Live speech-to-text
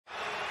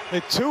The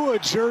Tua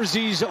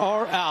jerseys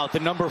are out. The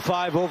number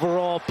 5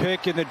 overall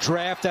pick in the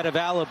draft out of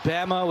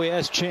Alabama. We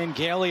asked Chan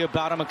Gailey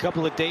about him a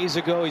couple of days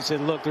ago. He said,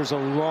 look, there's a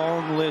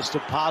long list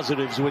of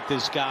positives with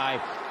this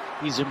guy.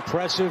 He's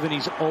impressive and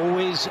he's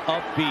always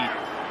upbeat.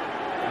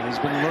 And he's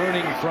been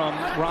learning from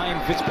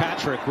Ryan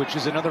Fitzpatrick, which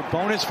is another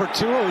bonus for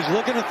Tua, who's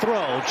looking to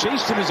throw.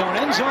 Chased in his own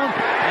end zone,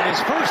 and his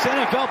first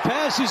NFL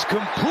pass is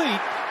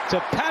complete to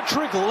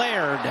Patrick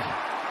Laird.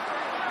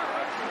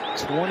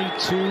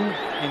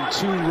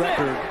 22-2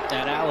 record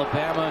at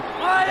Alabama.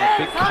 That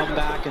big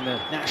comeback in the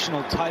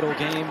national title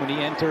game when he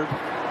entered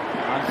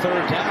on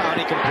third down.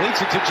 He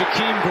completes it to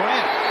Jakeem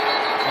Grant.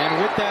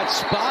 And with that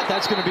spot,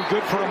 that's going to be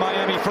good for a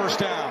Miami first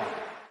down.